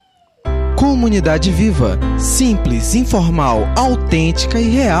Comunidade Viva. Simples, informal, autêntica e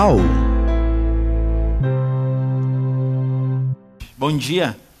real. Bom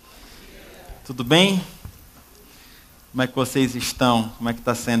dia. Tudo bem? Como é que vocês estão? Como é que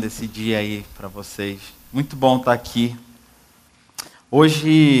está sendo esse dia aí para vocês? Muito bom estar aqui.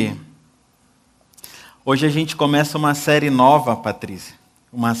 Hoje a gente começa uma série nova, Patrícia.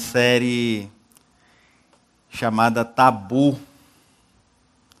 Uma série chamada Tabu.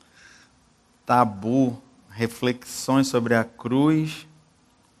 Tabu, reflexões sobre a cruz,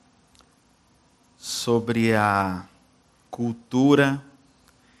 sobre a cultura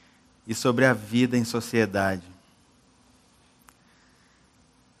e sobre a vida em sociedade.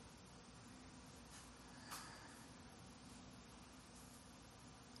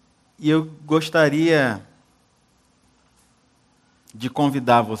 E eu gostaria de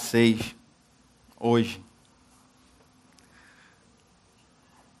convidar vocês hoje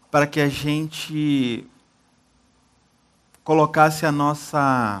para que a gente colocasse a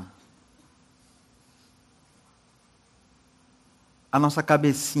nossa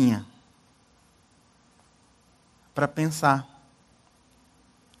cabecinha para pensar.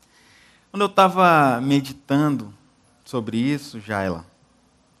 Quando eu estava meditando sobre isso, Jaila,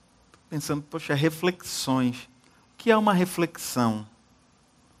 pensando, poxa, reflexões. O que é uma reflexão?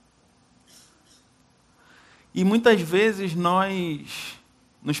 E muitas vezes nós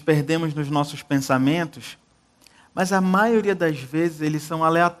nos perdemos nos nossos pensamentos, mas a maioria das vezes eles são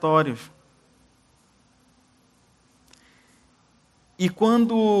aleatórios. E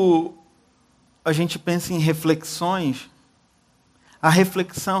quando a gente pensa em reflexões, a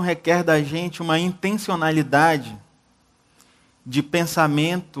reflexão requer da gente uma intencionalidade de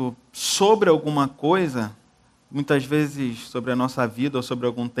pensamento sobre alguma coisa, muitas vezes sobre a nossa vida ou sobre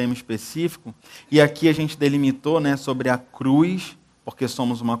algum tema específico. E aqui a gente delimitou, sobre a cruz, porque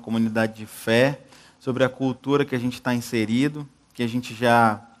somos uma comunidade de fé, sobre a cultura que a gente está inserido, que a gente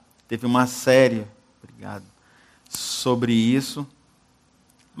já teve uma série, sobre isso,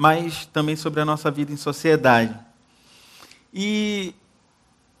 mas também sobre a nossa vida em sociedade. E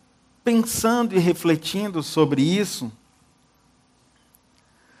pensando e refletindo sobre isso,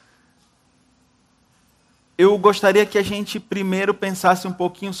 eu gostaria que a gente primeiro pensasse um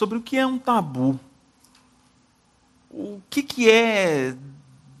pouquinho sobre o que é um tabu. O que é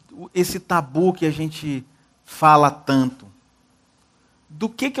esse tabu que a gente fala tanto? Do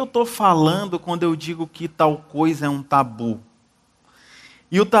que eu estou falando quando eu digo que tal coisa é um tabu?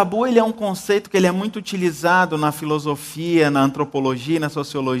 E o tabu ele é um conceito que ele é muito utilizado na filosofia, na antropologia, na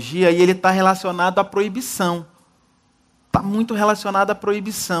sociologia, e ele está relacionado à proibição. Está muito relacionado à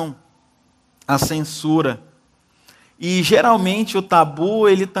proibição, à censura. E geralmente o tabu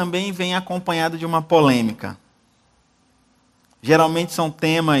ele também vem acompanhado de uma polêmica. Geralmente são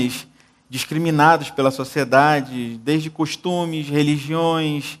temas discriminados pela sociedade, desde costumes,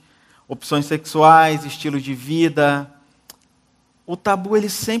 religiões, opções sexuais, estilos de vida. O tabu ele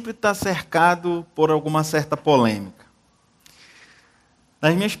sempre está cercado por alguma certa polêmica.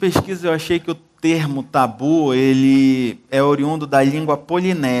 Nas minhas pesquisas eu achei que o termo tabu ele é oriundo da língua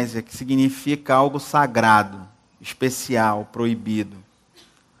polinésia, que significa algo sagrado, especial, proibido.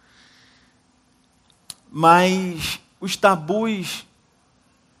 Mas os tabus,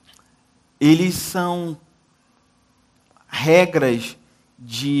 eles são regras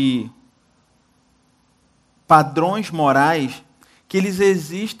de padrões morais que eles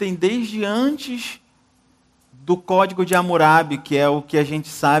existem desde antes do Código de Hammurabi, que é o que a gente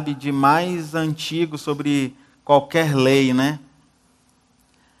sabe de mais antigo sobre qualquer lei,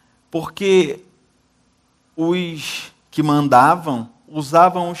 Porque os que mandavam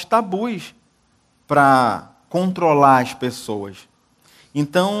usavam os tabus para controlar as pessoas.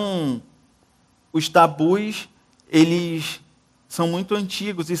 Então, os tabus, eles são muito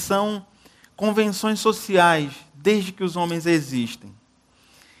antigos e são convenções sociais, desde que os homens existem.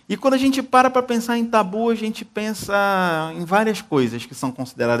 E quando a gente para pensar em tabu, a gente pensa em várias coisas que são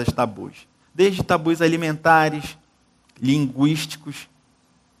consideradas tabus. Desde tabus alimentares, linguísticos,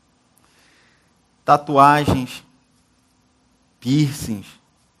 tatuagens, piercings.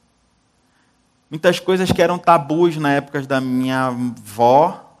 Muitas coisas que eram tabus na época da minha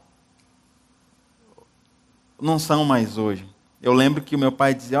avó não são mais hoje. Eu lembro que o meu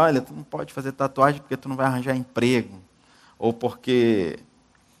pai dizia, olha, tu não pode fazer tatuagem porque tu não vai arranjar emprego. Ou porque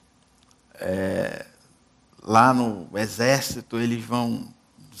lá no exército eles vão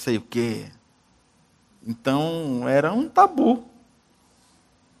não sei o quê. Então, era um tabu.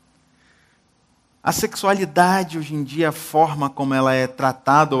 A sexualidade, hoje em dia, a forma como ela é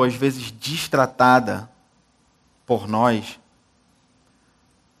tratada, ou às vezes destratada por nós,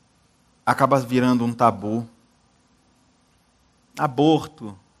 acaba virando um tabu.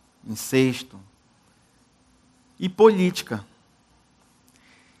 Aborto, incesto e política.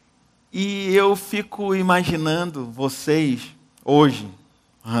 E eu fico imaginando vocês hoje,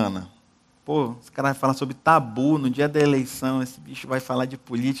 Hannah, esse cara vai falar sobre tabu no dia da eleição, esse bicho vai falar de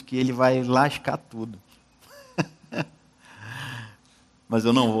política e ele vai lascar tudo. Mas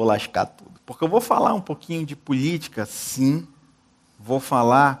eu não vou lascar tudo, porque eu vou falar um pouquinho de política, sim, vou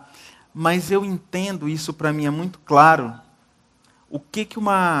falar, mas eu entendo, isso para mim é muito claro, o que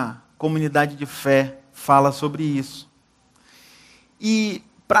uma comunidade de fé fala sobre isso. E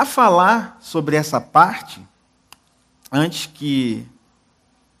para falar sobre essa parte, antes que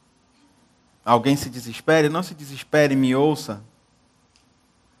alguém se desespere, não se desespere, me ouça.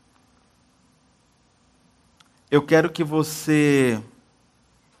 Eu quero que você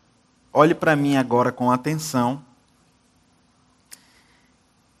olhe para mim agora com atenção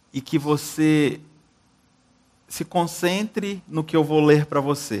e que você se concentre no que eu vou ler para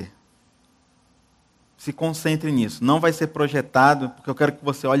você. Se concentre nisso. Não vai ser projetado, porque eu quero que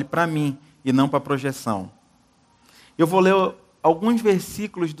você olhe para mim e não para a projeção. Eu vou ler alguns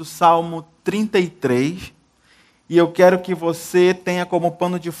versículos do Salmo 33 e eu quero que você tenha como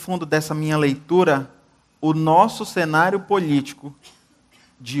pano de fundo dessa minha leitura o nosso cenário político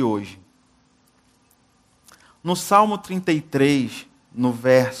de hoje. No Salmo 33, no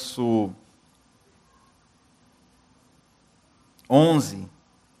verso 11,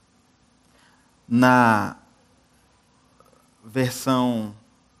 na versão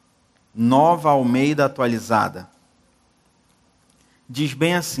Nova Almeida atualizada, diz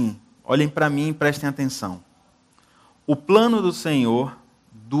bem assim, olhem para mim e prestem atenção. O plano do Senhor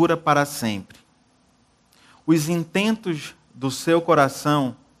dura para sempre. Os intentos do seu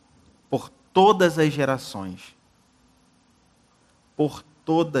coração por todas as gerações. Por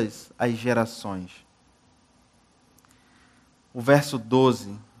todas as gerações. O verso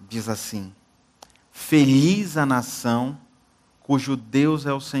 12 diz assim: Feliz a nação cujo Deus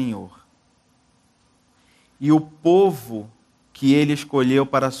é o Senhor, e o povo que ele escolheu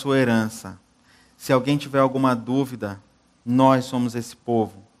para a sua herança. Se alguém tiver alguma dúvida, nós somos esse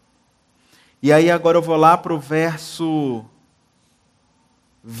povo. E aí agora eu vou lá para o verso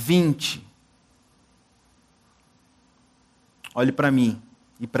 20. Olhe para mim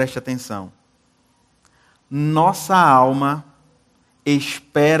e preste atenção. Nossa alma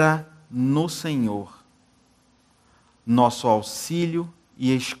espera no Senhor, nosso auxílio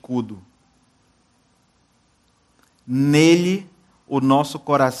e escudo. Nele o nosso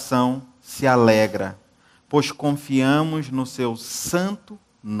coração se alegra, pois confiamos no seu santo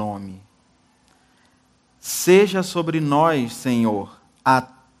nome. Seja sobre nós, Senhor, a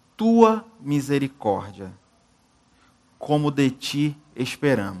tua misericórdia, como de ti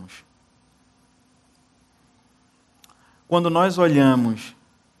esperamos. Quando nós olhamos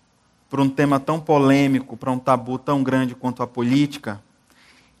para um tema tão polêmico, para um tabu tão grande quanto a política,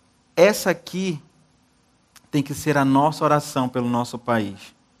 essa aqui tem que ser a nossa oração pelo nosso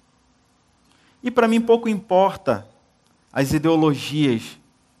país. E para mim pouco importa as ideologias,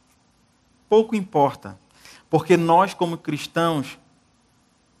 pouco importa, porque nós como cristãos,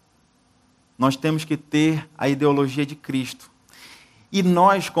 nós temos que ter a ideologia de Cristo. E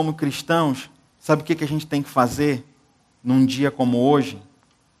nós como cristãos, sabe o que a gente tem que fazer num dia como hoje?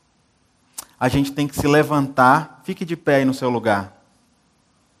 A gente tem que se levantar, fique de pé aí no seu lugar.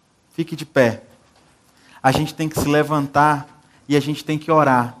 Fique de pé. A gente tem que se levantar e a gente tem que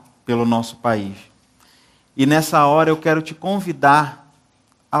orar pelo nosso país. E nessa hora eu quero te convidar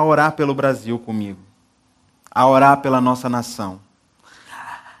a orar pelo Brasil comigo. A orar pela nossa nação.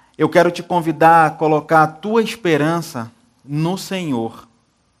 Eu quero te convidar a colocar a tua esperança no Senhor.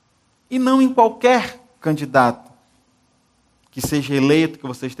 E não em qualquer candidato que seja eleito, que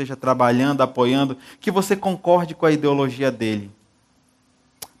você esteja trabalhando, apoiando, que você concorde com a ideologia dele.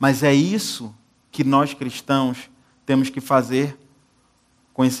 Mas é isso que nós cristãos temos que fazer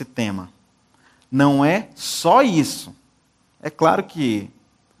com esse tema. Não é só isso. É claro que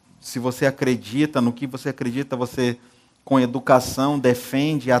se você acredita no que você acredita, você com educação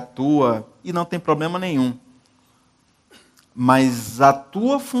defende, atua e não tem problema nenhum. Mas a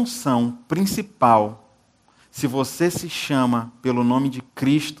tua função principal, se você se chama pelo nome de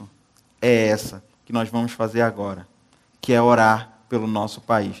Cristo, é essa que nós vamos fazer agora, que é orar pelo nosso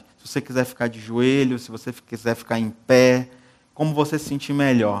país. Se você quiser ficar de joelho, se você quiser ficar em pé, como você se sentir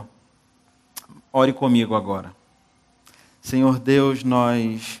melhor, ore comigo agora. Senhor Deus,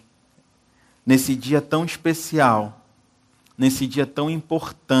 nós, nesse dia tão especial, nesse dia tão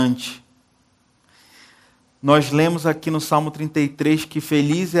importante, Nós lemos aqui no Salmo 33 que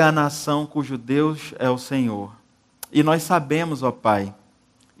feliz é a nação cujo Deus é o Senhor. E nós sabemos, ó Pai,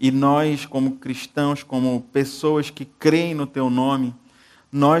 e nós como cristãos, como pessoas que creem no Teu nome,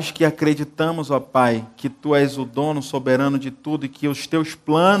 nós que acreditamos, ó Pai, que Tu és o dono soberano de tudo e que os Teus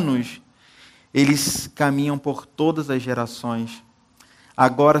planos, eles caminham por todas as gerações.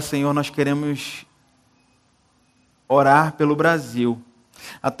 Agora, Senhor, nós queremos orar pelo Brasil.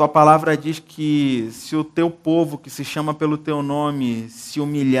 A Tua palavra diz que se o Teu povo, que se chama pelo Teu nome, se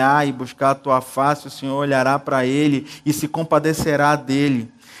humilhar e buscar a Tua face, o Senhor olhará para ele e se compadecerá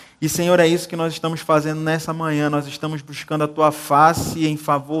dele. E, Senhor, é isso que nós estamos fazendo nessa manhã. Nós estamos buscando a Tua face em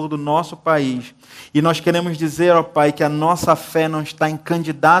favor do nosso país. E nós queremos dizer, ó Pai, que a nossa fé não está em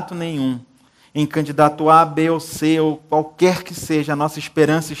candidato nenhum, em candidato A, B ou C, ou qualquer que seja. A nossa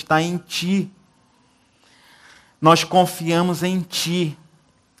esperança está em Ti. Nós confiamos em Ti.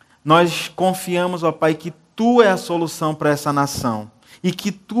 Nós confiamos, ó Pai, que Tu é a solução para essa nação. E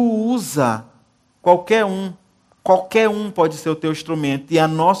que Tu usa qualquer um. Qualquer um pode ser o Teu instrumento. E a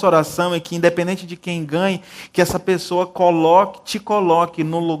nossa oração é que, independente de quem ganhe, que essa pessoa te coloque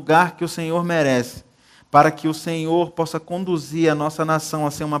no lugar que o Senhor merece. Para que o Senhor possa conduzir a nossa nação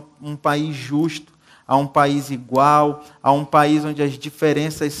a ser um país justo, a um país igual, a um país onde as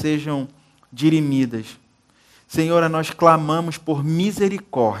diferenças sejam dirimidas. Senhor, nós clamamos por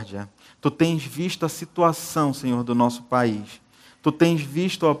misericórdia. Tu tens visto a situação, Senhor, do nosso país. Tu tens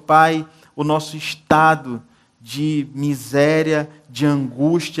visto, ó Pai, o nosso estado de miséria, de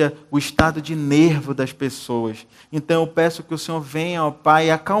angústia, o estado de nervo das pessoas. Então eu peço que o Senhor venha, ó Pai,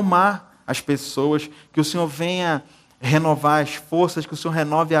 acalmar as pessoas, que o Senhor venha renovar as forças, que o Senhor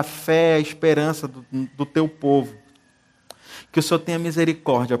renove a fé, a esperança do Teu povo. Que o Senhor tenha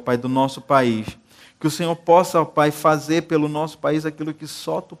misericórdia, ó Pai, do nosso país. Que o Senhor possa, ó Pai, fazer pelo nosso país aquilo que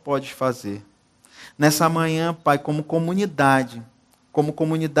só Tu podes fazer. Nessa manhã, Pai, como comunidade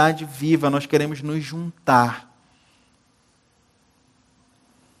viva, nós queremos nos juntar.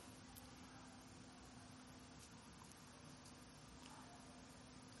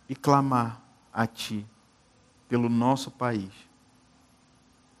 E clamar a Ti pelo nosso país.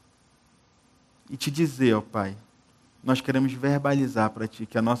 E Te dizer, ó Pai, nós queremos verbalizar para Ti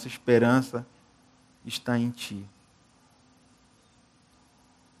que a nossa esperança está em Ti.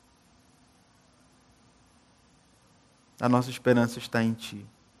 A nossa esperança está em Ti.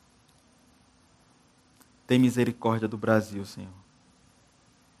 Tem misericórdia do Brasil, Senhor.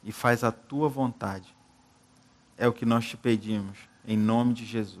 E faz a Tua vontade. É o que nós Te pedimos, em nome de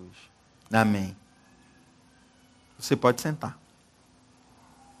Jesus. Amém. Você pode sentar.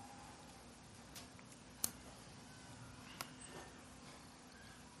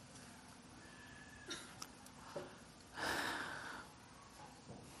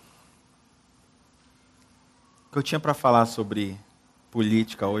 O que eu tinha para falar sobre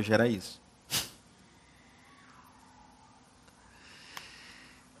política hoje era isso.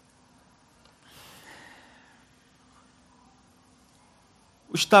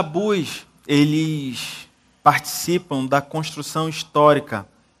 Os tabus, eles participam da construção histórica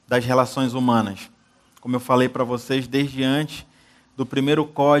das relações humanas. Como eu falei para vocês, desde antes do primeiro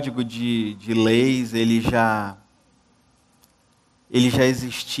código de leis, ele já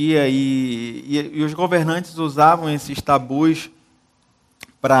existia e os governantes usavam esses tabus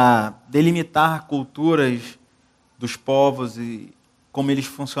para delimitar culturas dos povos e como eles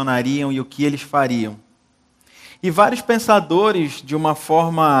funcionariam e o que eles fariam. E vários pensadores, de uma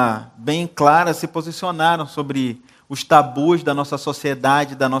forma bem clara, se posicionaram sobre os tabus da nossa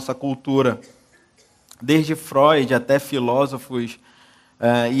sociedade, da nossa cultura. Desde Freud até filósofos,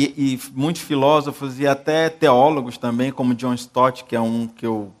 e muitos filósofos e até teólogos também, como John Stott, que é um que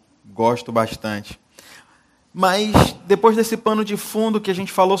eu gosto bastante. Mas depois desse pano de fundo que a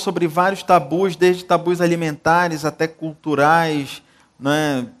gente falou sobre vários tabus, desde tabus alimentares até culturais,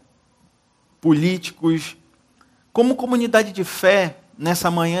 né, políticos, como comunidade de fé,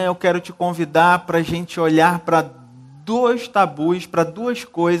 nessa manhã eu quero te convidar para a gente olhar para dois tabus, para duas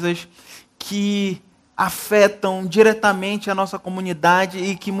coisas que afetam diretamente a nossa comunidade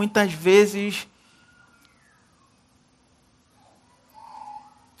e que muitas vezes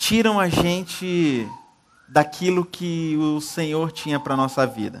tiram a gente daquilo que o Senhor tinha para a nossa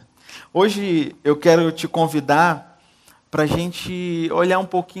vida. Hoje eu quero te convidar para a gente olhar um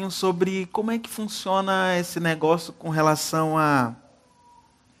pouquinho sobre como é que funciona esse negócio com relação à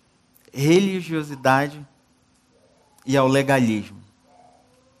religiosidade e ao legalismo.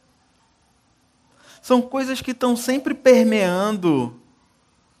 São coisas que estão sempre permeando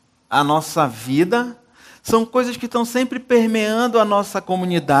a nossa vida, são coisas que estão sempre permeando a nossa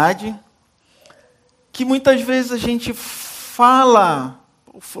comunidade, que muitas vezes a gente fala,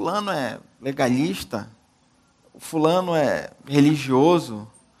 o fulano é legalista, o fulano é religioso,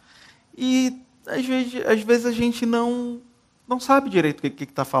 e às vezes a gente não sabe direito o que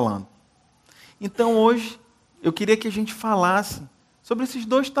está falando. Então hoje eu queria que a gente falasse sobre esses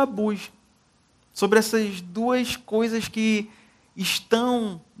dois tabus, sobre essas duas coisas que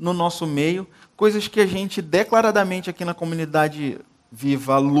estão no nosso meio, coisas que a gente declaradamente aqui na comunidade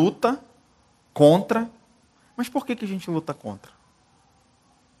Viva luta contra. Mas por que a gente luta contra?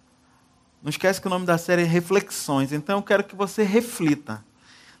 Não esquece que o nome da série é Reflexões, então eu quero que você reflita.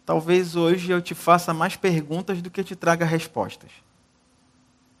 Talvez hoje eu te faça mais perguntas do que te traga respostas.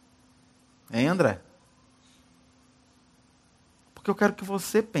 Hein, André? Porque eu quero que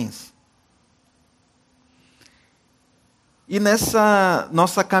você pense. E nessa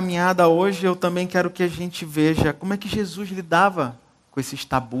nossa caminhada hoje, eu também quero que a gente veja como é que Jesus lidava com esses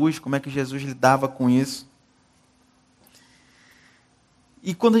tabus, como é que Jesus lidava com isso.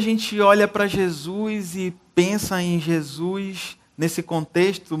 E quando a gente olha para Jesus e pensa em Jesus nesse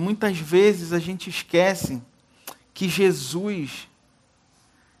contexto, muitas vezes a gente esquece que Jesus,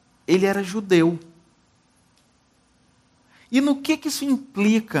 ele era judeu. E no que isso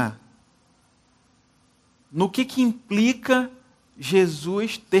implica? No que implica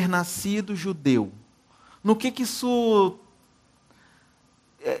Jesus ter nascido judeu? No que isso...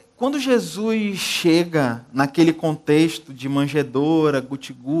 Quando Jesus chega naquele contexto de manjedoura,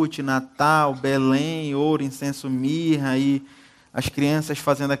 guti-guti, Natal, Belém, ouro, incenso, mirra, e as crianças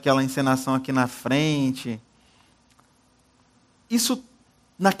fazendo aquela encenação aqui na frente, isso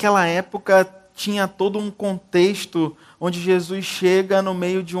naquela época tinha todo um contexto onde Jesus chega no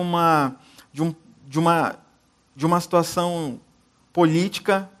meio de uma situação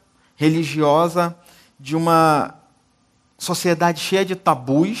política, religiosa, de uma sociedade cheia de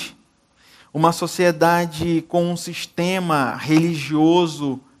tabus, uma sociedade com um sistema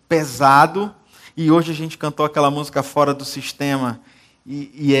religioso pesado, e hoje a gente cantou aquela música Fora do Sistema,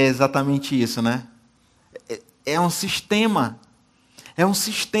 e é exatamente isso, né? É um sistema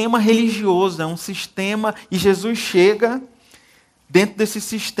religioso, é um sistema, e Jesus chega dentro desse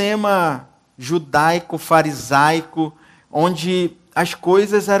sistema judaico, farisaico, onde as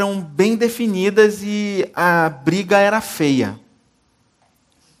coisas eram bem definidas e a briga era feia.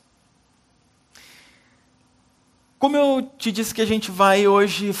 Como eu te disse que a gente vai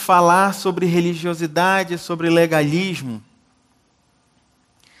hoje falar sobre religiosidade, sobre legalismo,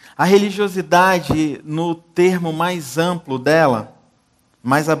 a religiosidade, no termo mais amplo dela,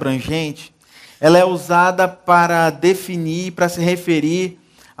 mais abrangente, ela é usada para definir, para se referir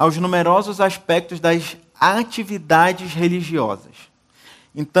aos numerosos aspectos das atividades religiosas.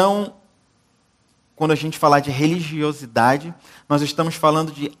 Então, quando a gente falar de religiosidade, nós estamos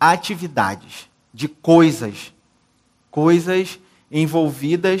falando de atividades, de coisas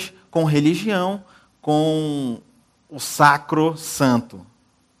envolvidas com religião, com o sacro santo.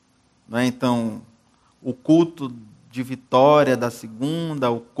 Não é? Então, o culto de vitória da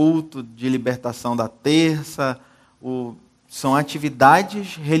segunda, o culto de libertação da terça, são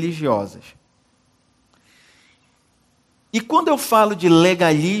atividades religiosas. E quando eu falo de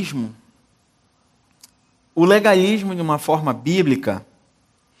legalismo, o legalismo, de uma forma bíblica,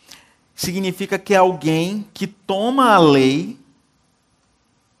 significa que é alguém que toma a lei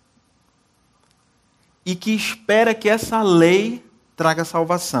e que espera que essa lei traga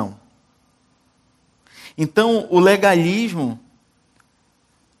salvação. Então, o legalismo,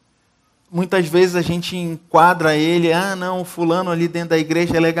 muitas vezes a gente enquadra ele, não, o fulano ali dentro da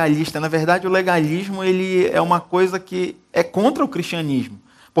igreja é legalista. Na verdade, o legalismo ele é uma coisa que é contra o cristianismo.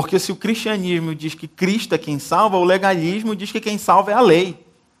 Porque se o cristianismo diz que Cristo é quem salva, o legalismo diz que quem salva é a lei.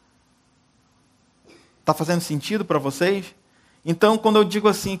 Está fazendo sentido para vocês? Então, quando eu digo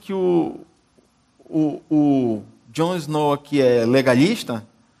assim que o Jon Snow aqui é legalista,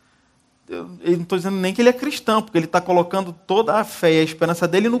 eu não estou dizendo nem que ele é cristão, porque ele está colocando toda a fé e a esperança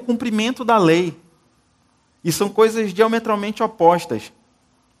dele no cumprimento da lei. E são coisas diametralmente opostas.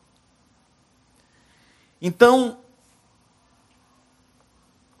 Então,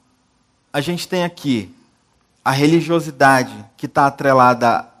 a gente tem aqui a religiosidade que está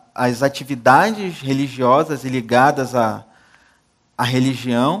atrelada às atividades religiosas e ligadas à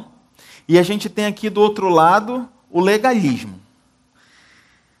religião. E a gente tem aqui do outro lado o legalismo.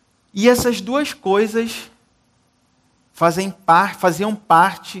 E essas duas coisas faziam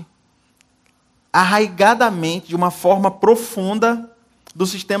parte arraigadamente, de uma forma profunda, do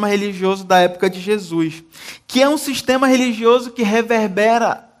sistema religioso da época de Jesus, que é um sistema religioso que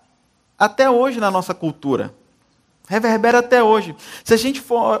reverbera até hoje na nossa cultura. Reverbera até hoje. Se a gente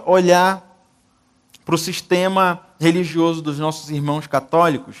for olhar para o sistema religioso dos nossos irmãos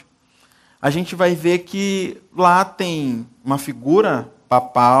católicos, a gente vai ver que lá tem uma figura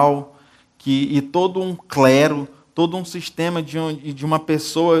papal e todo um clero, todo um sistema de uma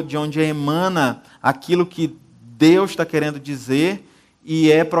pessoa de onde emana aquilo que Deus está querendo dizer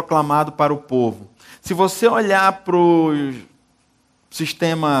e é proclamado para o povo. Se você olhar para o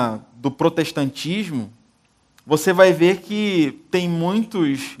sistema do protestantismo, você vai ver que tem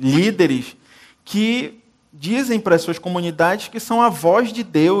muitos líderes que dizem para as suas comunidades que são a voz de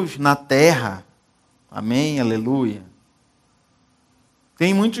Deus na terra. Amém, aleluia.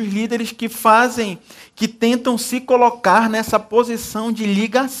 Tem muitos líderes que tentam se colocar nessa posição de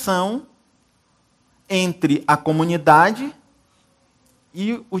ligação entre a comunidade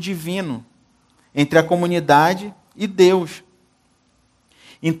e o divino, entre a comunidade e Deus.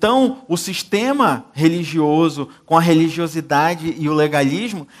 Então, o sistema religioso, com a religiosidade e o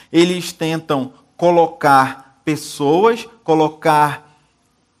legalismo, eles tentam colocar pessoas, colocar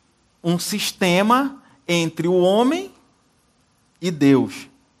um sistema entre o homem e Deus.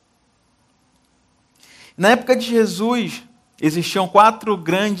 Na época de Jesus, existiam 4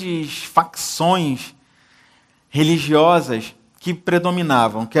 grandes facções religiosas que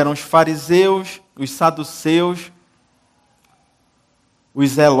predominavam, que eram os fariseus, os saduceus,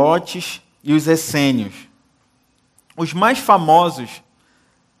 os zelotes e os essênios. Os mais famosos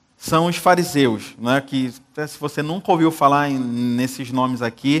são os fariseus, né? Que, se você nunca ouviu falar nesses nomes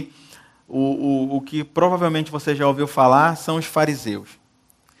aqui, o que provavelmente você já ouviu falar são os fariseus.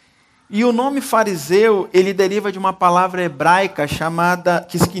 E o nome fariseu, ele deriva de uma palavra hebraica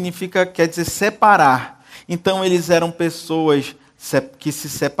quer dizer separar. Então, eles eram pessoas que se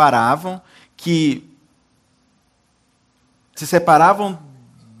separavam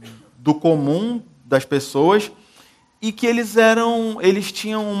do comum das pessoas e que eles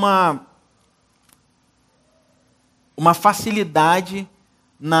tinham uma facilidade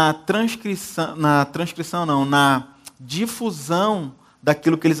na difusão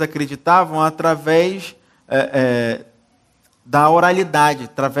daquilo que eles acreditavam através da oralidade,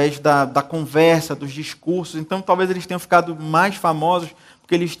 através da conversa, dos discursos. Então, talvez eles tenham ficado mais famosos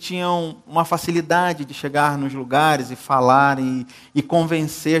porque eles tinham uma facilidade de chegar nos lugares e falar e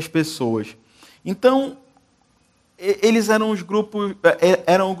convencer as pessoas. Então, eles eram o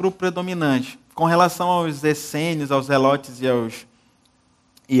grupo predominante. Com relação aos essênios, aos zelotes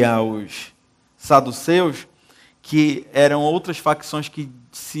e aos saduceus, que eram outras facções que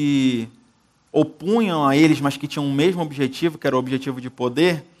se opunham a eles, mas que tinham o mesmo objetivo, que era o objetivo de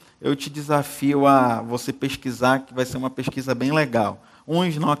poder, eu te desafio a você pesquisar, que vai ser uma pesquisa bem legal.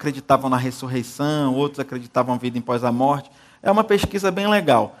 Uns não acreditavam na ressurreição, outros acreditavam na vida após a morte. É uma pesquisa bem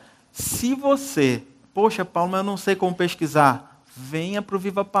legal. Se você, poxa, Paulo, mas eu não sei como pesquisar, venha para o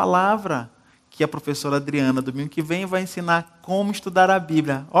Viva Palavra, que a professora Adriana, domingo que vem, vai ensinar como estudar a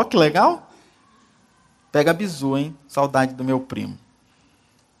Bíblia. Ó, que legal! Pega bizu, hein? Saudade do meu primo.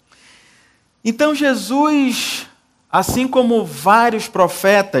 Então Jesus, assim como vários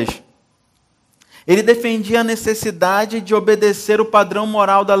profetas, ele defendia a necessidade de obedecer o padrão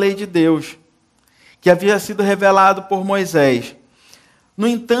moral da lei de Deus, que havia sido revelado por Moisés. No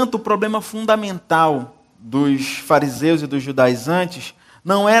entanto, o problema fundamental dos fariseus e dos judaizantes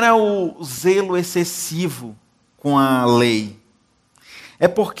não era o zelo excessivo com a lei. É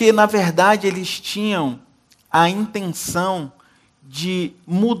porque, na verdade, eles tinham a intenção de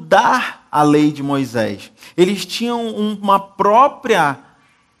mudar a lei de Moisés. Eles tinham uma própria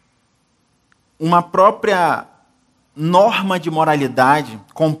norma de moralidade,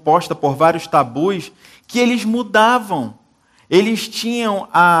 composta por vários tabus, que eles mudavam. Eles tinham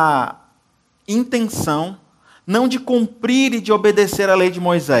a intenção, não de cumprir e de obedecer a lei de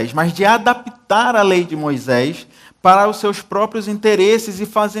Moisés, mas de adaptar a lei de Moisés para os seus próprios interesses e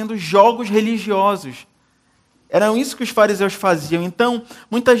fazendo jogos religiosos. Era isso que os fariseus faziam. Então,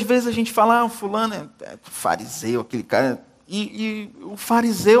 muitas vezes a gente fala, fulano é fariseu, aquele cara. E o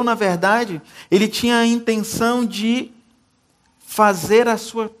fariseu, na verdade, ele tinha a intenção de fazer a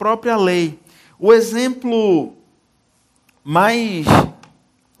sua própria lei. O exemplo mais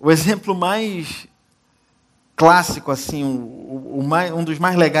clássico, assim, um dos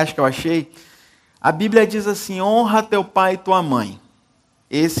mais legais que eu achei, a Bíblia diz assim, honra teu pai e tua mãe.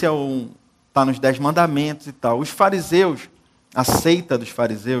 Esse está nos 10 mandamentos e tal. Os fariseus, a seita dos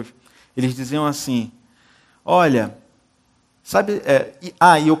fariseus, eles diziam assim, olha, sabe,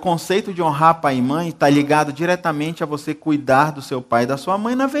 e o conceito de honrar pai e mãe está ligado diretamente a você cuidar do seu pai e da sua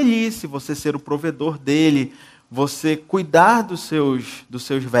mãe na velhice, você ser o provedor dele, você cuidar dos seus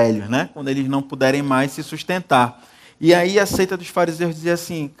velhos, né? Quando eles não puderem mais se sustentar. E aí a seita dos fariseus dizia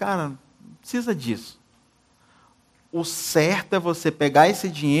assim, cara, precisa disso. O certo é você pegar esse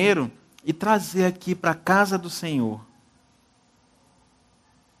dinheiro e trazer aqui para a casa do Senhor.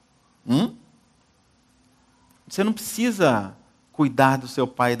 Você não precisa cuidar do seu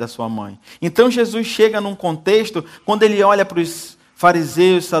pai e da sua mãe. Então Jesus chega num contexto, quando ele olha para os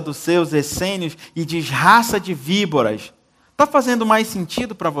fariseus, saduceus, essênios e diz raça de víboras. Está fazendo mais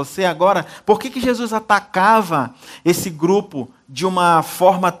sentido para você agora? Por que Jesus atacava esse grupo de uma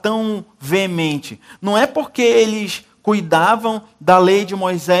forma tão veemente? Não é porque eles cuidavam da lei de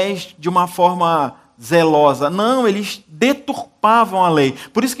Moisés de uma forma zelosa. Não, eles deturpavam a lei.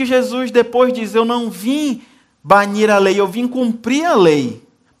 Por isso que Jesus depois diz, eu não vim banir a lei, eu vim cumprir a lei.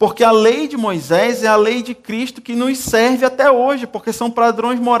 Porque a lei de Moisés é a lei de Cristo que nos serve até hoje, porque são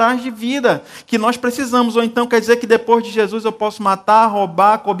padrões morais de vida que nós precisamos. Ou então quer dizer que depois de Jesus eu posso matar,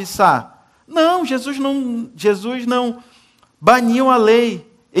 roubar, cobiçar? Não, Jesus não baniu a lei,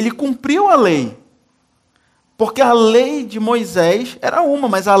 ele cumpriu a lei. Porque a lei de Moisés era uma,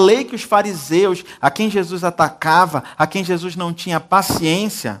 mas a lei que os fariseus, a quem Jesus atacava, a quem Jesus não tinha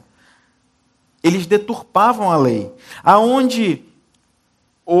paciência, eles deturpavam a lei. Aonde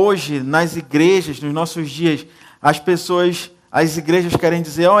hoje, nas igrejas, nos nossos dias, as igrejas querem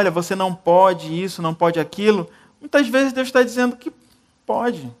dizer, olha, você não pode isso, não pode aquilo. Muitas vezes Deus está dizendo que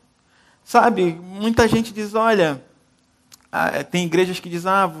pode. Sabe, muita gente diz, olha, tem igrejas que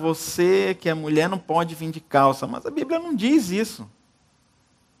dizem, você que é mulher não pode vir de calça. Mas a Bíblia não diz isso.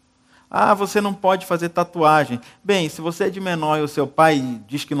 Você não pode fazer tatuagem. Bem, se você é de menor e o seu pai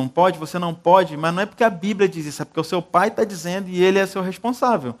diz que não pode, você não pode, mas não é porque a Bíblia diz isso, é porque o seu pai está dizendo e ele é seu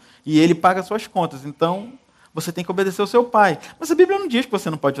responsável. E ele paga suas contas, então você tem que obedecer ao seu pai. Mas a Bíblia não diz que você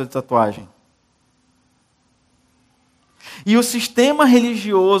não pode fazer tatuagem. E o sistema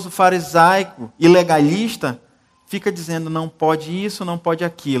religioso farisaico e legalista fica dizendo não pode isso, não pode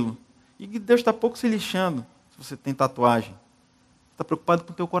aquilo. E Deus está pouco se lixando se você tem tatuagem. Está preocupado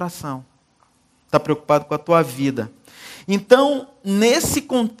com o teu coração. Está preocupado com a tua vida. Então, nesse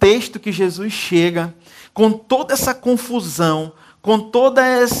contexto que Jesus chega, com toda essa confusão, com todo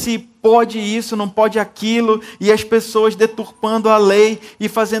esse pode isso, não pode aquilo, e as pessoas deturpando a lei e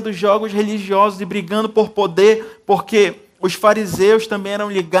fazendo jogos religiosos e brigando por poder, porque os fariseus também eram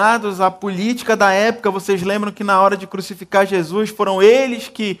ligados à política da época. Vocês lembram que na hora de crucificar Jesus, foram eles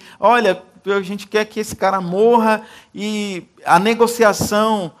que, olha, a gente quer que esse cara morra, e a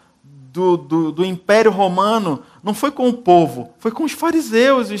negociação do Império Romano não foi com o povo, foi com os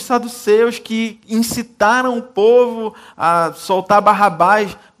fariseus, os saduceus, que incitaram o povo a soltar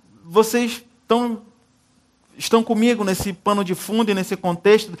Barrabás. Vocês estão comigo nesse pano de fundo e nesse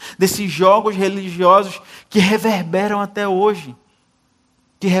contexto desses jogos religiosos que reverberam até hoje.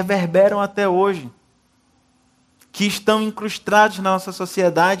 Que estão incrustados na nossa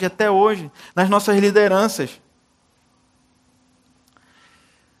sociedade até hoje, nas nossas lideranças.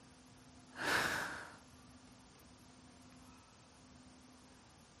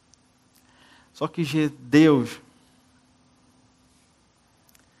 Só que Deus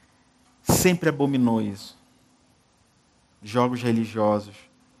sempre abominou isso. Jogos religiosos,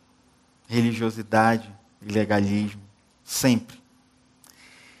 religiosidade e legalismo, sempre.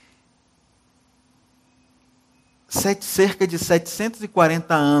 Cerca de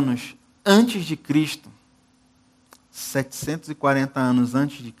 740 anos antes de Cristo, 740 anos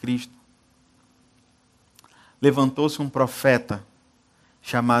antes de Cristo, levantou-se um profeta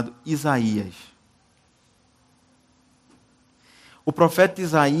chamado Isaías. O profeta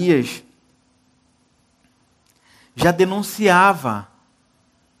Isaías já denunciava,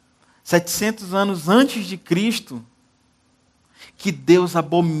 700 anos antes de Cristo, que Deus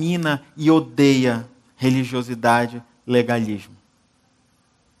abomina e odeia religiosidade, legalismo.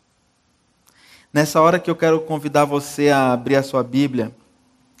 Nessa hora que eu quero convidar você a abrir a sua Bíblia,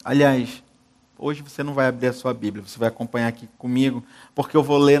 aliás, hoje você não vai abrir a sua Bíblia, você vai acompanhar aqui comigo, porque eu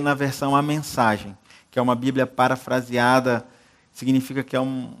vou ler na versão A Mensagem, que é uma Bíblia parafraseada, significa que é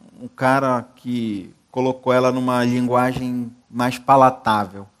um cara que colocou ela numa linguagem mais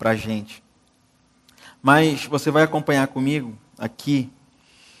palatável para a gente. Mas você vai acompanhar comigo aqui,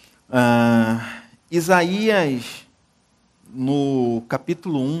 Isaías, no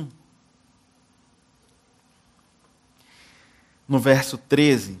capítulo 1, no verso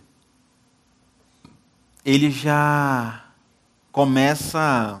 13, ele já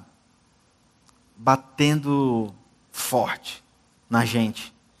começa batendo forte na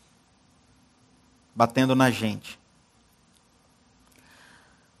gente. Batendo na gente.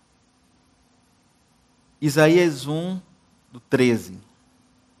 Isaías 1, do 13.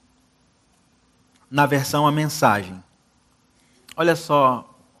 Na versão A Mensagem. Olha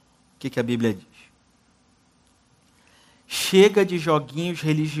só que a Bíblia diz? Chega de joguinhos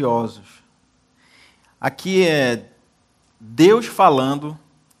religiosos. Aqui é Deus falando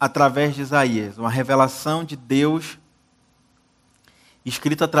através de Isaías, uma revelação de Deus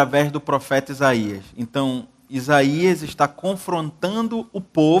escrita através do profeta Isaías. Então, Isaías está confrontando o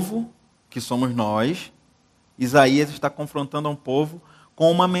povo, que somos nós. Isaías está confrontando um povo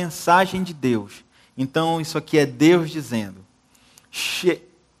com uma mensagem de Deus. Então, isso aqui é Deus dizendo: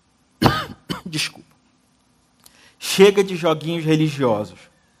 Desculpa. Chega de joguinhos religiosos.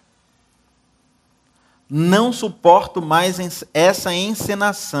 Não suporto mais essa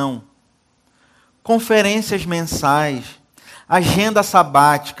encenação. Conferências mensais, agenda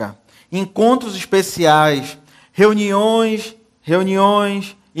sabática, encontros especiais, reuniões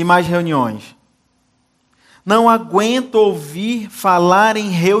e mais reuniões. Não aguento ouvir falar em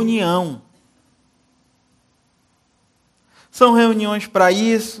reunião. São reuniões para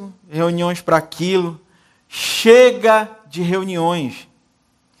isso, reuniões para aquilo. Chega de reuniões.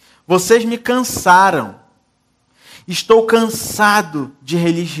 Vocês me cansaram. Estou cansado de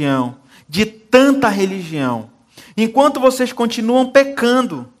religião, de tanta religião. Enquanto vocês continuam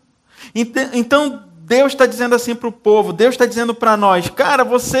pecando. Então Deus está dizendo assim para o povo, Deus está dizendo para nós: cara,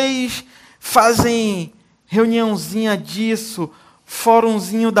 vocês fazem reuniãozinha disso,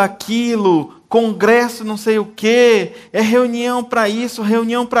 fórumzinho daquilo, congresso não sei o quê, é reunião para isso,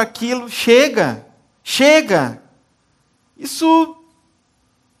 reunião para aquilo. Chega! Isso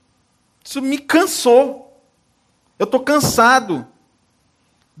me cansou. Eu estou cansado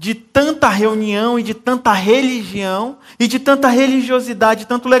de tanta reunião e de tanta religião e de tanta religiosidade,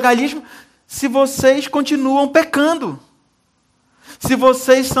 tanto legalismo, se vocês continuam pecando. Se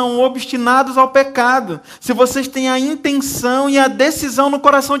vocês são obstinados ao pecado. Se vocês têm a intenção e a decisão no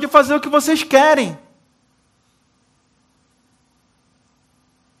coração de fazer o que vocês querem.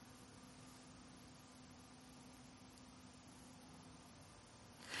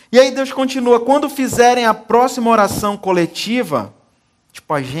 E aí Deus continua: quando fizerem a próxima oração coletiva,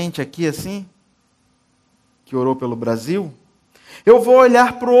 tipo a gente aqui assim, que orou pelo Brasil, eu vou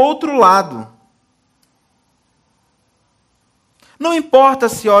olhar para o outro lado. Não importa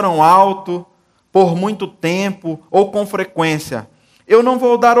se oram alto, por muito tempo ou com frequência, eu não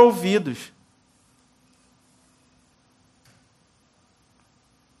vou dar ouvidos.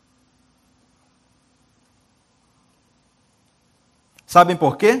 Sabem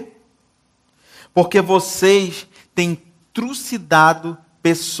por quê? Porque vocês têm trucidado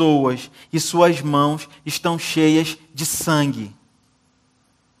pessoas e suas mãos estão cheias de sangue.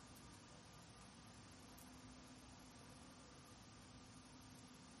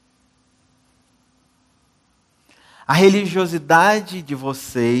 A religiosidade de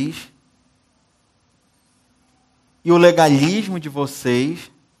vocês e o legalismo de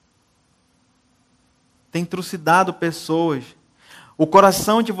vocês tem trucidado pessoas. O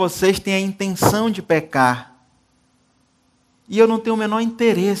coração de vocês tem a intenção de pecar. E eu não tenho o menor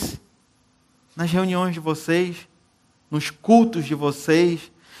interesse nas reuniões de vocês, nos cultos de vocês,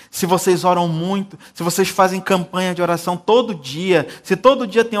 se vocês oram muito, se vocês fazem campanha de oração todo dia, se todo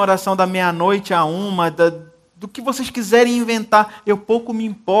dia tem oração da meia-noite à 1, do que vocês quiserem inventar, eu pouco me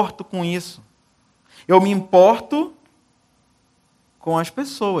importo com isso. Eu me importo com as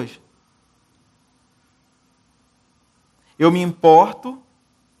pessoas. Eu me importo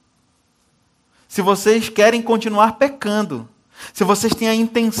se vocês querem continuar pecando. Se vocês têm a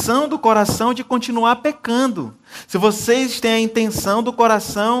intenção do coração de continuar pecando. Se vocês têm a intenção do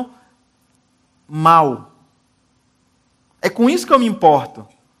coração mal. É com isso que eu me importo.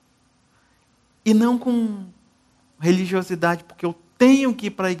 E não com religiosidade, porque eu tenho que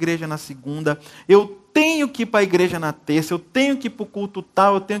ir para a igreja na segunda, eu tenho que ir para a igreja na terça, eu tenho que ir para o culto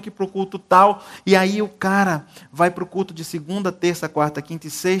tal, eu tenho que ir para o culto tal, e aí o cara vai para o culto de segunda, terça, quarta, quinta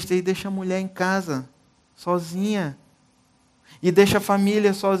e sexta e deixa a mulher em casa, sozinha, e deixa a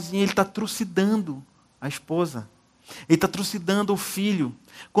família sozinha. Ele está trucidando a esposa, ele está trucidando o filho.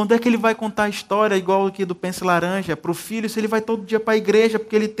 Quando é que ele vai contar a história, igual aqui do Pense Laranja, para o filho, se ele vai todo dia para a igreja,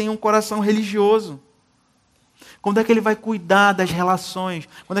 porque ele tem um coração religioso? Quando é que ele vai cuidar das relações?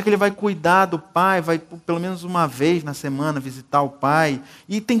 Quando é que ele vai cuidar do pai? Vai pelo menos uma vez na semana visitar o pai.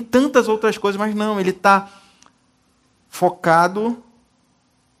 E tem tantas outras coisas, mas não, ele está focado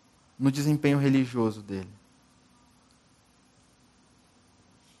no desempenho religioso dele.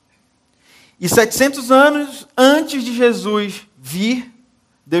 E 700 anos antes de Jesus vir,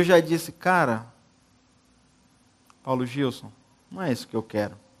 Deus já disse: cara, Paulo Gilson, não é isso que eu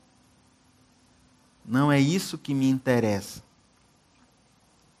quero. Não é isso que me interessa.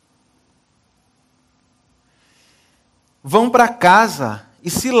 Vão para casa e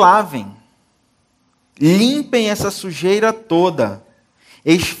se lavem. Limpem essa sujeira toda.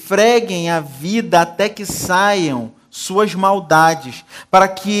 Esfreguem a vida até que saiam suas maldades, para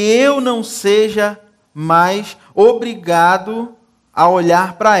que eu não seja mais obrigado a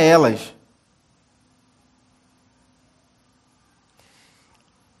olhar para elas.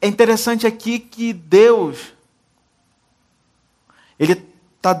 É interessante aqui que Deus, Ele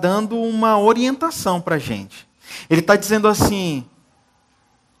está dando uma orientação para a gente. Ele está dizendo assim,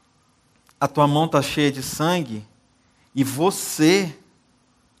 a tua mão está cheia de sangue e você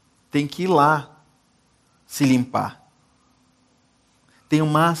tem que ir lá se limpar. Tem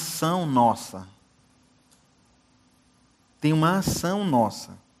uma ação nossa. Tem uma ação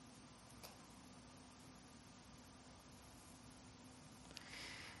nossa.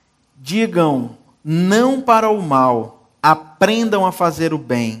 Digam não para o mal, aprendam a fazer o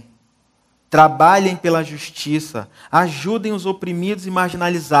bem. Trabalhem pela justiça, ajudem os oprimidos e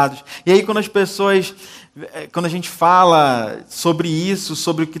marginalizados. E aí quando a gente fala sobre isso,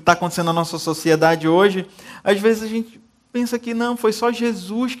 sobre o que está acontecendo na nossa sociedade hoje, às vezes a gente pensa que não, foi só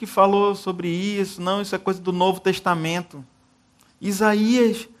Jesus que falou sobre isso, não, isso é coisa do Novo Testamento.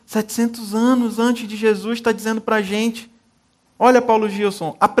 Isaías, 700 anos antes de Jesus, está dizendo para a gente, olha Paulo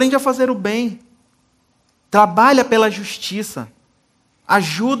Gilson, aprende a fazer o bem, trabalha pela justiça,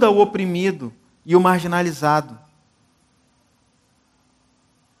 ajuda o oprimido e o marginalizado.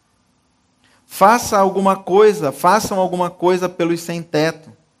 Façam alguma coisa pelos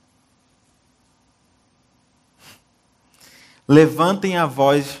sem-teto. Levantem a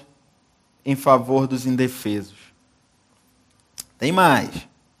voz em favor dos indefesos. Tem mais.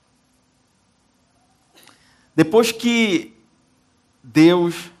 Depois que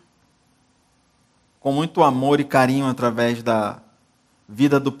Deus, com muito amor e carinho através da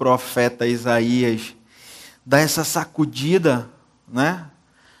vida do profeta Isaías, dá essa sacudida, né?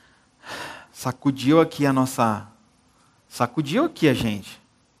 Sacudiu aqui a gente,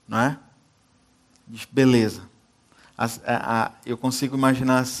 não é? Diz, beleza. Eu consigo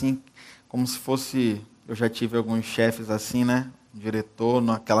imaginar assim, como se fosse, eu já tive alguns chefes assim, né? O diretor,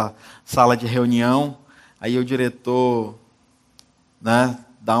 naquela sala de reunião, aí o diretor, né,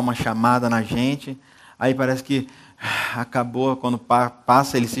 dá uma chamada na gente, aí parece que acabou, quando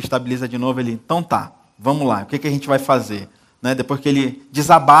passa, ele se estabiliza de novo, ele, então tá, vamos lá, o que a gente vai fazer? Né? Depois que ele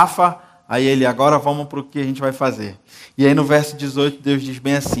desabafa, aí ele, agora vamos para o que a gente vai fazer. E aí no verso 18, Deus diz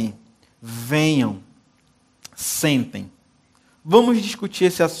bem assim, venham, sentem, vamos discutir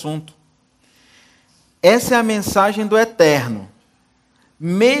esse assunto. Essa é a mensagem do Eterno.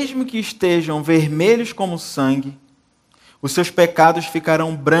 Mesmo que estejam vermelhos como sangue, os seus pecados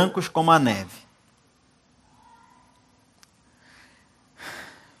ficarão brancos como a neve.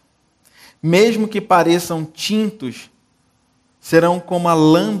 Mesmo que pareçam tintos, serão como a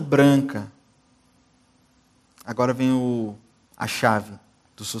lã branca. Agora vem a chave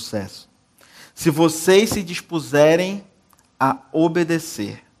do sucesso. Se vocês se dispuserem a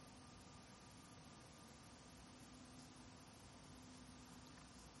obedecer.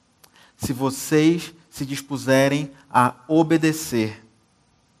 Se vocês se dispuserem a obedecer.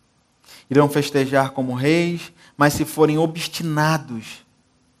 Irão festejar como reis, mas se forem obstinados,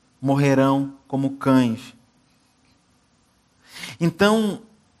 morrerão como cães. Então,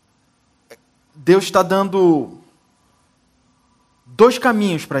 Deus está dando 2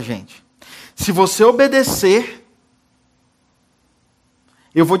 caminhos para a gente. Se você obedecer,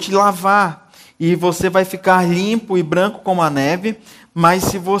 eu vou te lavar e você vai ficar limpo e branco como a neve, mas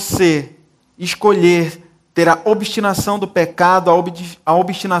se você escolher ter a obstinação do pecado, a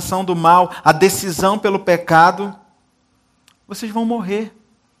obstinação do mal, a decisão pelo pecado, vocês vão morrer.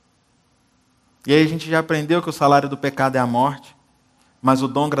 E aí a gente já aprendeu que o salário do pecado é a morte, mas o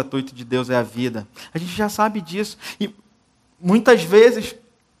dom gratuito de Deus é a vida. A gente já sabe disso. E muitas vezes,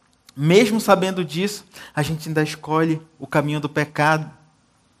 mesmo sabendo disso, a gente ainda escolhe o caminho do pecado.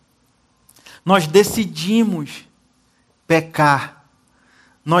 Nós decidimos pecar.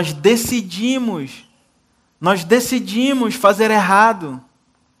 Nós decidimos fazer errado.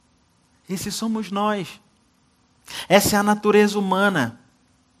 Esses somos nós. Essa é a natureza humana.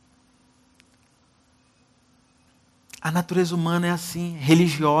 A natureza humana é assim,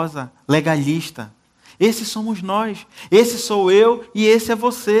 religiosa, legalista. Esses somos nós. Esse sou eu e esse é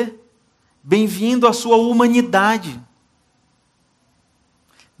você. Bem-vindo à sua humanidade.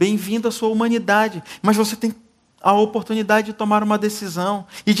 Bem-vindo à sua humanidade. Mas você tem a oportunidade de tomar uma decisão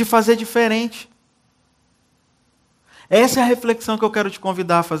e de fazer diferente. Essa é a reflexão que eu quero te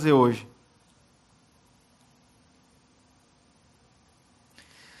convidar a fazer hoje.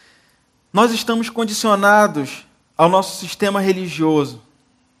 Nós estamos condicionados ao nosso sistema religioso.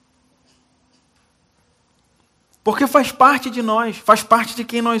 Porque faz parte de nós, faz parte de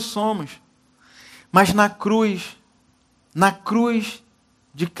quem nós somos. Mas na cruz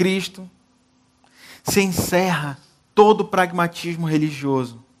de Cristo, se encerra todo o pragmatismo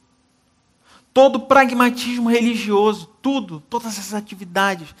religioso. Todo o pragmatismo religioso, todas essas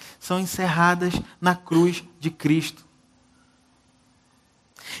atividades são encerradas na cruz de Cristo.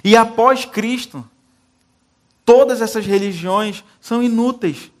 E após Cristo, todas essas religiões são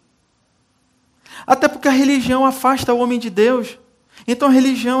inúteis. Até porque a religião afasta o homem de Deus. Então a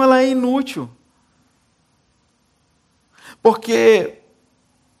religião ela é inútil. Porque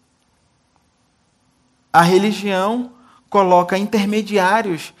a religião coloca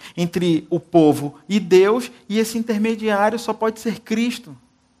intermediários entre o povo e Deus, e esse intermediário só pode ser Cristo.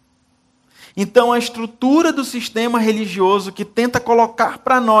 Então a estrutura do sistema religioso que tenta colocar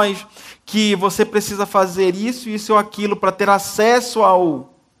para nós que você precisa fazer isso ou aquilo para ter acesso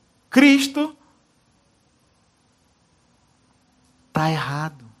ao Cristo, está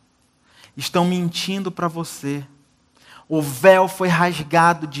errado. Estão mentindo para você. O véu foi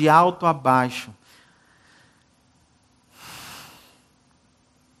rasgado de alto a baixo.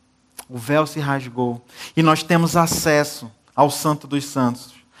 O véu se rasgou. E nós temos acesso ao Santo dos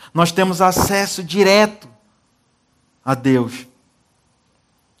Santos. Nós temos acesso direto a Deus.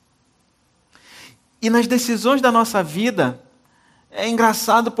 E nas decisões da nossa vida, é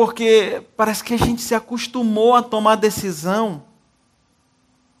engraçado porque parece que a gente se acostumou a tomar decisão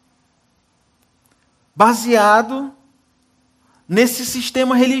baseado nesse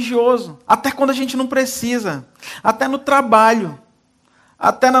sistema religioso. Até quando a gente não precisa. Até no trabalho.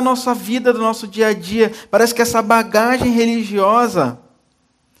 Até na nossa vida, do nosso dia a dia. Parece que essa bagagem religiosa,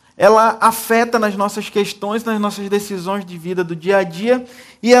 ela afeta nas nossas questões, nas nossas decisões de vida do dia a dia,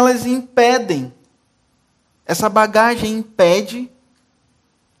 e elas impedem. Essa bagagem impede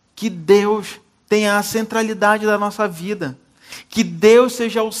que Deus tenha a centralidade da nossa vida. Que Deus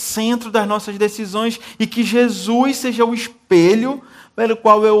seja o centro das nossas decisões e que Jesus seja o espelho pelo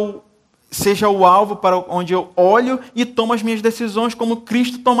qual eu seja o alvo para onde eu olho e tomo as minhas decisões como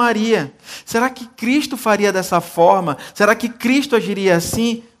Cristo tomaria. Será que Cristo faria dessa forma? Será que Cristo agiria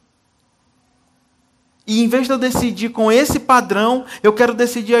assim? E em vez de eu decidir com esse padrão, eu quero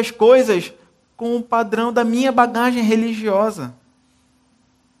decidir as coisas com o padrão da minha bagagem religiosa.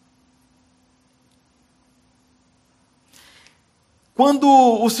 Quando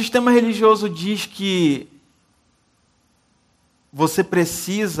o sistema religioso diz que você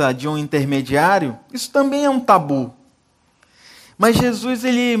precisa de um intermediário, isso também é um tabu. Mas Jesus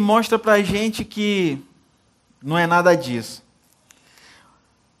ele mostra para a gente que não é nada disso.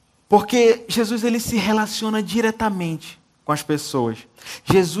 Porque Jesus ele se relaciona diretamente com as pessoas.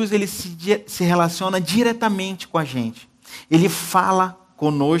 Jesus ele se relaciona diretamente com a gente. Ele fala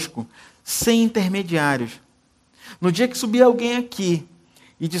conosco sem intermediários. No dia que subir alguém aqui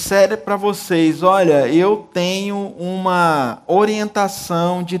e disser para vocês, olha, eu tenho uma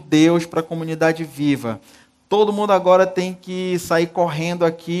orientação de Deus para a comunidade viva. Todo mundo agora tem que sair correndo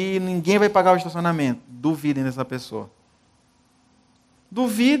aqui, ninguém vai pagar o estacionamento. Duvidem dessa pessoa.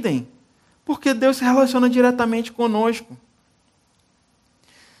 Duvidem, porque Deus se relaciona diretamente conosco.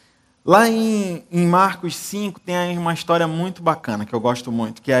 Lá em Marcos 5 tem uma história muito bacana, que eu gosto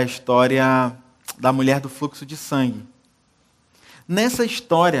muito, que é a história da mulher do fluxo de sangue. Nessa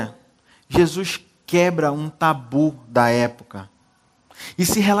história, Jesus quebra um tabu da época e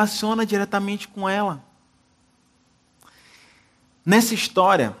se relaciona diretamente com ela. Nessa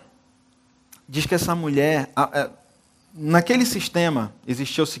história, diz que essa mulher, naquele sistema,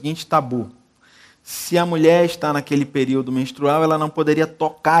 existia o seguinte tabu. Se a mulher está naquele período menstrual, ela não poderia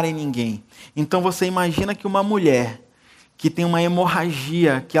tocar em ninguém. Então você imagina que uma mulher que tem uma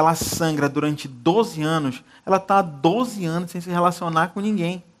hemorragia, que ela sangra durante 12 anos, ela está há 12 anos sem se relacionar com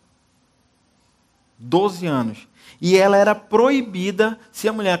ninguém. 12 anos. E ela era proibida, se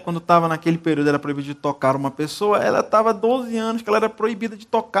a mulher, quando estava naquele período, era proibida de tocar uma pessoa, ela estava há 12 anos que ela era proibida de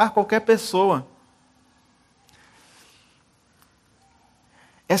tocar qualquer pessoa.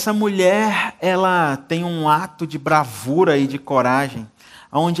 Essa mulher, ela tem um ato de bravura e de coragem,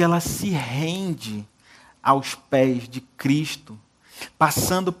 onde ela se rende aos pés de Cristo,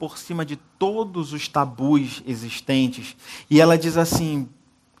 passando por cima de todos os tabus existentes. E ela diz assim,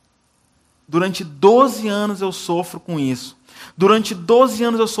 durante 12 anos eu sofro com isso. Durante 12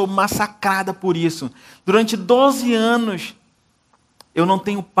 anos eu sou massacrada por isso. Durante 12 anos eu não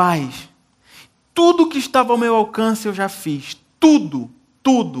tenho paz. Tudo que estava ao meu alcance eu já fiz. Tudo.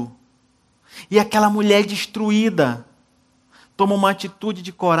 E aquela mulher destruída toma uma atitude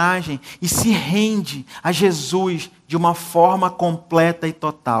de coragem e se rende a Jesus de uma forma completa e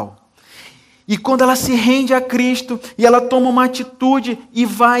total. E quando ela se rende a Cristo e ela toma uma atitude e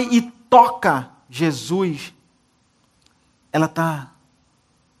vai e toca Jesus, ela está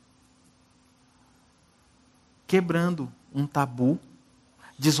quebrando um tabu,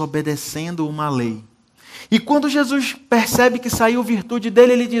 desobedecendo uma lei. E quando Jesus percebe que saiu virtude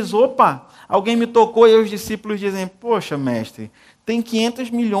dele, ele diz, opa, alguém me tocou, e os discípulos dizem, poxa, mestre, tem 500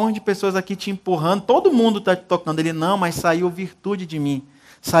 milhões de pessoas aqui te empurrando, todo mundo está te tocando. Ele, não, mas saiu virtude de mim,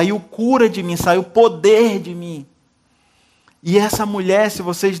 saiu cura de mim, saiu poder de mim. E essa mulher, se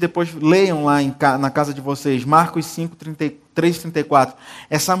vocês depois leiam lá na casa de vocês, Marcos 5, 33, 34,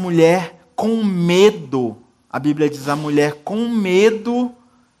 essa mulher com medo, a Bíblia diz, a mulher com medo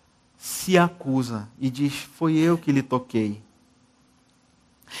se acusa e diz, foi eu que lhe toquei.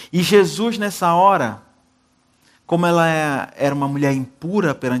 E Jesus nessa hora, como ela era uma mulher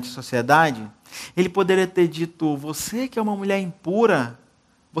impura perante a sociedade, ele poderia ter dito, você que é uma mulher impura,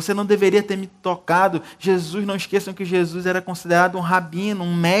 você não deveria ter me tocado. Jesus, não esqueçam que Jesus era considerado um rabino,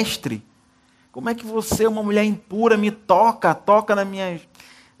 um mestre. Como é que você, uma mulher impura, me toca na minha...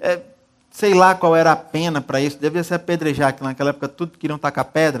 sei lá qual era a pena para isso, devia ser apedrejar, que naquela época tudo queriam tacar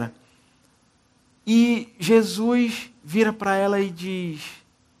pedra. E Jesus vira para ela e diz,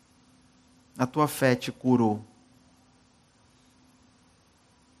 a tua fé te curou.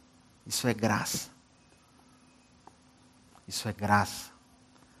 Isso é graça. Isso é graça.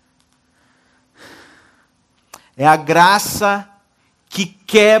 É a graça que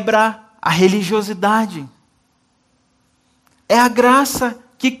quebra a religiosidade. É a graça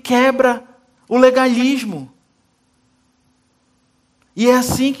que quebra o legalismo. E é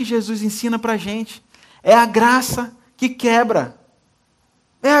assim que Jesus ensina para a gente. É a graça que quebra.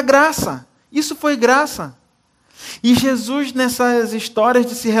 É a graça. Isso foi graça. E Jesus, nessas histórias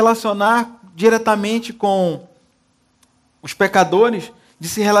de se relacionar diretamente com os pecadores, de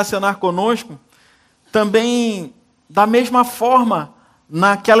se relacionar conosco, também, da mesma forma,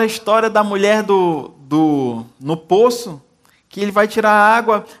 naquela história da mulher no poço, que ele vai tirar a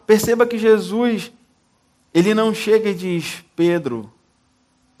água, perceba que Jesus, ele não chega e diz, Pedro,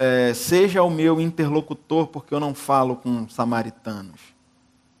 seja o meu interlocutor, porque eu não falo com samaritanos.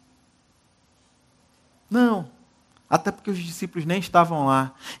 Não, até porque os discípulos nem estavam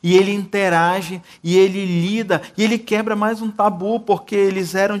lá. E ele interage, e ele lida, e ele quebra mais um tabu, porque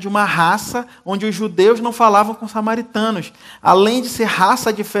eles eram de uma raça onde os judeus não falavam com samaritanos. Além de ser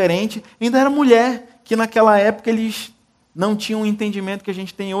raça diferente, ainda era mulher, que naquela época eles não tinham o entendimento que a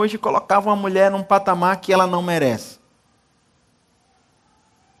gente tem hoje e colocavam a mulher num patamar que ela não merece.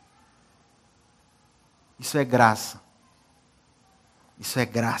 Isso é graça. Isso é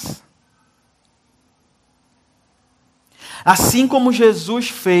graça. Assim como Jesus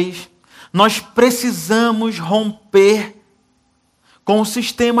fez, nós precisamos romper com o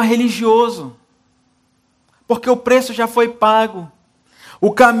sistema religioso. Porque o preço já foi pago.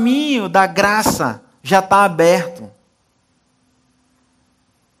 O caminho da graça já está aberto.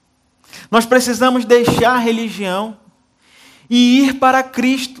 Nós precisamos deixar a religião e ir para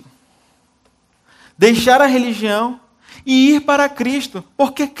Cristo. Deixar a religião e ir para Cristo,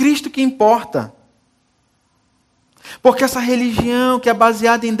 porque é Cristo que importa. Porque essa religião que é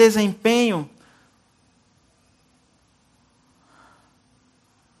baseada em desempenho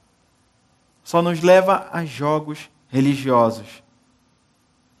só nos leva a jogos religiosos.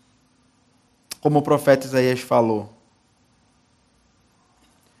 Como o profeta Isaías falou.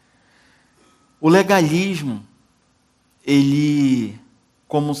 O legalismo, ele,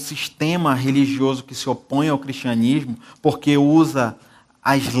 como sistema religioso que se opõe ao cristianismo, porque usa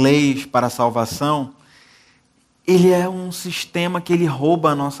as leis para a salvação, ele é um sistema que ele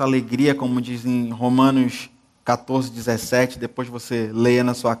rouba a nossa alegria, como diz em Romanos 14, 17, depois você leia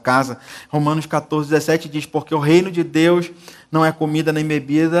na sua casa. Romanos 14, 17 diz, porque o reino de Deus não é comida nem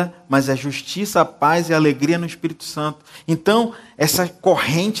bebida, mas é justiça, paz e alegria no Espírito Santo. Então, essa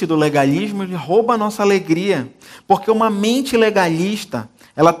corrente do legalismo, ele rouba a nossa alegria, porque uma mente legalista,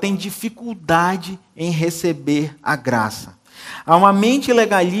 ela tem dificuldade em receber a graça. Uma mente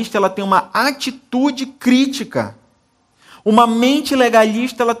legalista, ela tem uma atitude crítica. Uma mente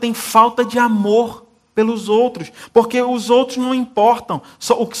legalista, ela tem falta de amor pelos outros, porque os outros não importam.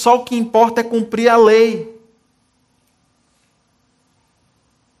 Só o que importa é cumprir a lei.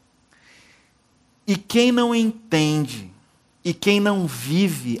 E quem não entende, e quem não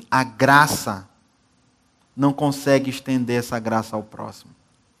vive a graça, não consegue estender essa graça ao próximo.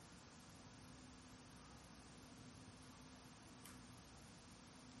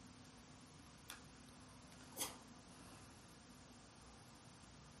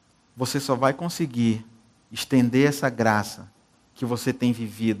 Você só vai conseguir estender essa graça que você tem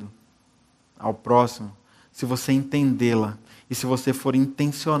vivido ao próximo se você entendê-la e se você for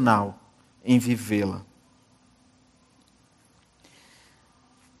intencional em vivê-la.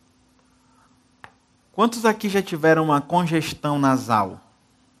 Quantos aqui já tiveram uma congestão nasal?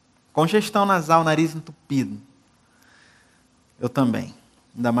 Congestão nasal, nariz entupido. Eu também.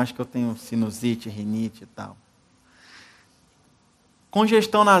 Ainda mais que eu tenho sinusite, rinite e tal.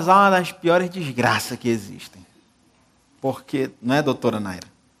 Congestão nasal é uma das piores desgraças que existem. Porque, não é, doutora Naira?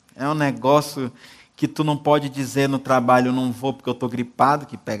 É um negócio que tu não pode dizer no trabalho, eu não vou porque eu estou gripado,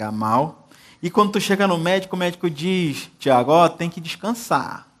 que pega mal. E quando tu chega no médico, o médico diz, Tiago, ó, tem que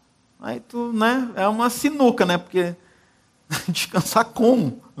descansar. Aí tu, né, é uma sinuca, né? Porque descansar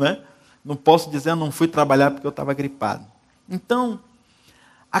como, né? Não posso dizer, eu não fui trabalhar porque eu estava gripado. Então,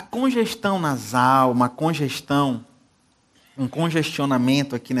 a congestão nasal, um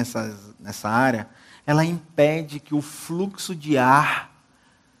congestionamento aqui nessa área, ela impede que o fluxo de ar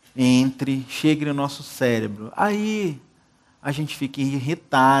chegue no nosso cérebro. Aí a gente fica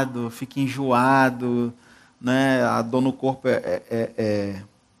irritado, fica enjoado, né? A dor no corpo é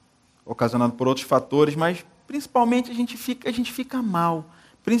ocasionada por outros fatores, mas principalmente a gente fica mal,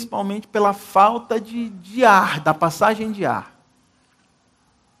 principalmente pela falta de ar, da passagem de ar.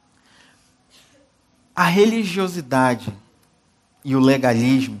 A religiosidade e o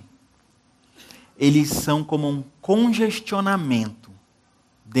legalismo, eles são como um congestionamento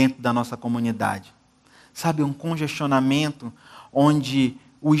dentro da nossa comunidade. Sabe, um congestionamento onde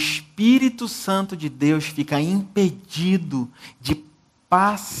o Espírito Santo de Deus fica impedido de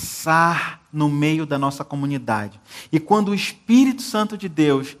passar no meio da nossa comunidade. E quando o Espírito Santo de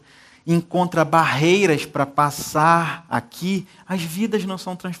Deus encontra barreiras para passar aqui, as vidas não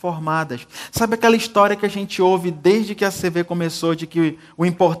são transformadas. Sabe aquela história que a gente ouve desde que a CV começou, de que o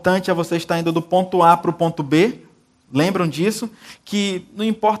importante é você estar indo do ponto A para o ponto B? Lembram disso? Que não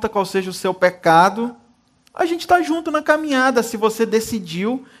importa qual seja o seu pecado, a gente está junto na caminhada, se você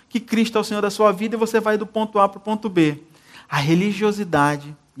decidiu que Cristo é o Senhor da sua vida e você vai do ponto A para o ponto B. A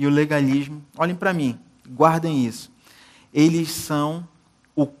religiosidade e o legalismo, olhem para mim, guardem isso. Eles são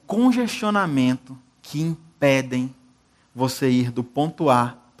o congestionamento que impedem você ir do ponto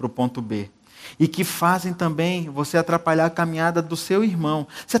A para o ponto B. E que fazem também você atrapalhar a caminhada do seu irmão.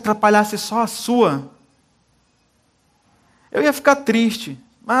 Se atrapalhasse só a sua, eu ia ficar triste,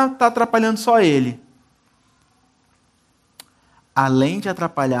 mas está atrapalhando só ele. Além de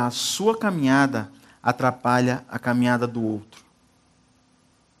atrapalhar a sua caminhada, atrapalha a caminhada do outro.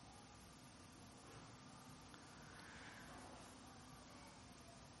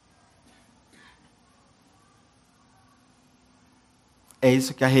 É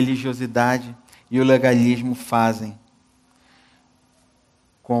isso que a religiosidade e o legalismo fazem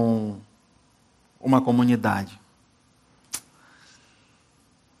com uma comunidade.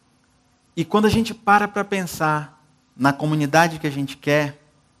 E quando a gente para pensar na comunidade que a gente quer,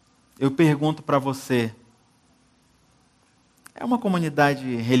 eu pergunto para você, é uma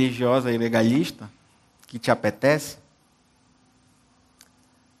comunidade religiosa e legalista que te apetece?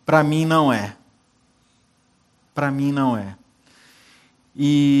 Para mim não é. Para mim não é.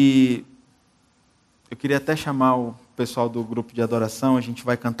 E eu queria até chamar o pessoal do grupo de adoração, a gente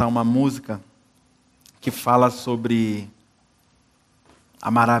vai cantar uma música que fala sobre a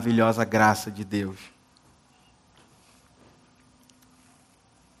maravilhosa graça de Deus.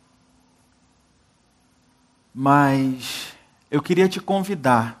 Mas eu queria te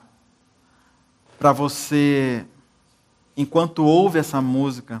convidar para você, enquanto ouve essa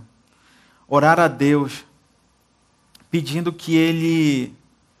música, orar a Deus, pedindo que Ele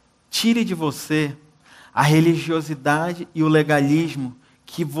tire de você a religiosidade e o legalismo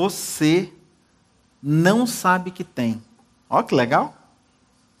que você não sabe que tem. Olha que legal!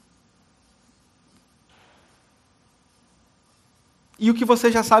 E o que você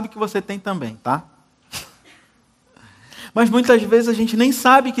já sabe que você tem também, tá? Mas muitas vezes a gente nem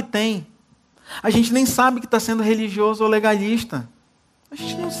sabe que tem. A gente nem sabe que está sendo religioso ou legalista. A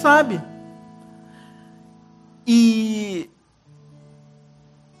gente não sabe. E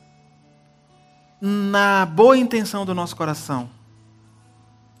na boa intenção do nosso coração,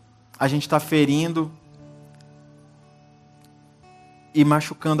 a gente está ferindo e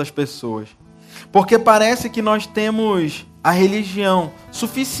machucando as pessoas. Porque parece que nós temos a religião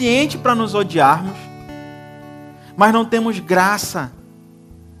suficiente para nos odiarmos, mas não temos graça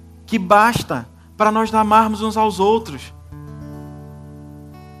que basta para nós amarmos uns aos outros.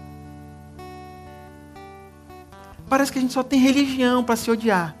 Parece que a gente só tem religião para se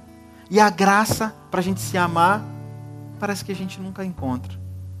odiar. E a graça para a gente se amar, parece que a gente nunca encontra.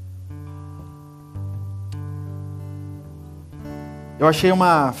 Eu achei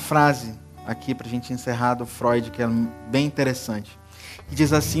uma frase aqui para a gente encerrar do Freud, que é bem interessante. Que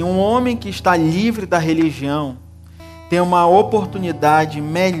diz assim: um homem que está livre da religião tem uma oportunidade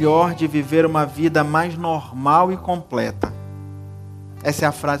melhor de viver uma vida mais normal e completa. Essa é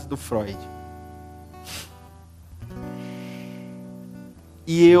a frase do Freud.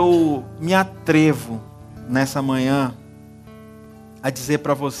 E eu me atrevo nessa manhã a dizer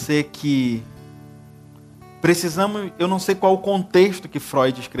para você que precisamos, eu não sei qual o contexto que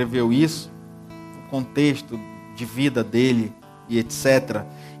Freud escreveu isso, o contexto de vida dele e etc.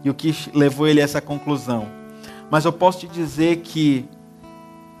 E o que levou ele a essa conclusão. Mas eu posso te dizer que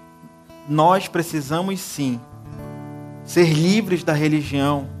nós precisamos sim ser livres da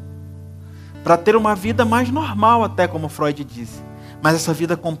religião para ter uma vida mais normal, até como Freud disse. Mas essa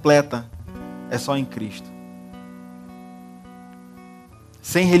vida completa é só em Cristo.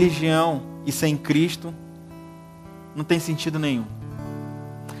 Sem religião e sem Cristo não tem sentido nenhum.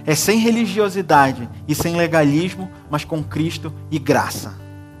 É sem religiosidade e sem legalismo, mas com Cristo e graça.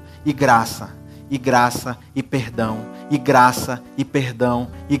 E graça, e graça e perdão, e graça e perdão,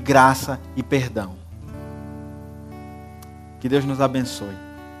 e graça e perdão. Que Deus nos abençoe.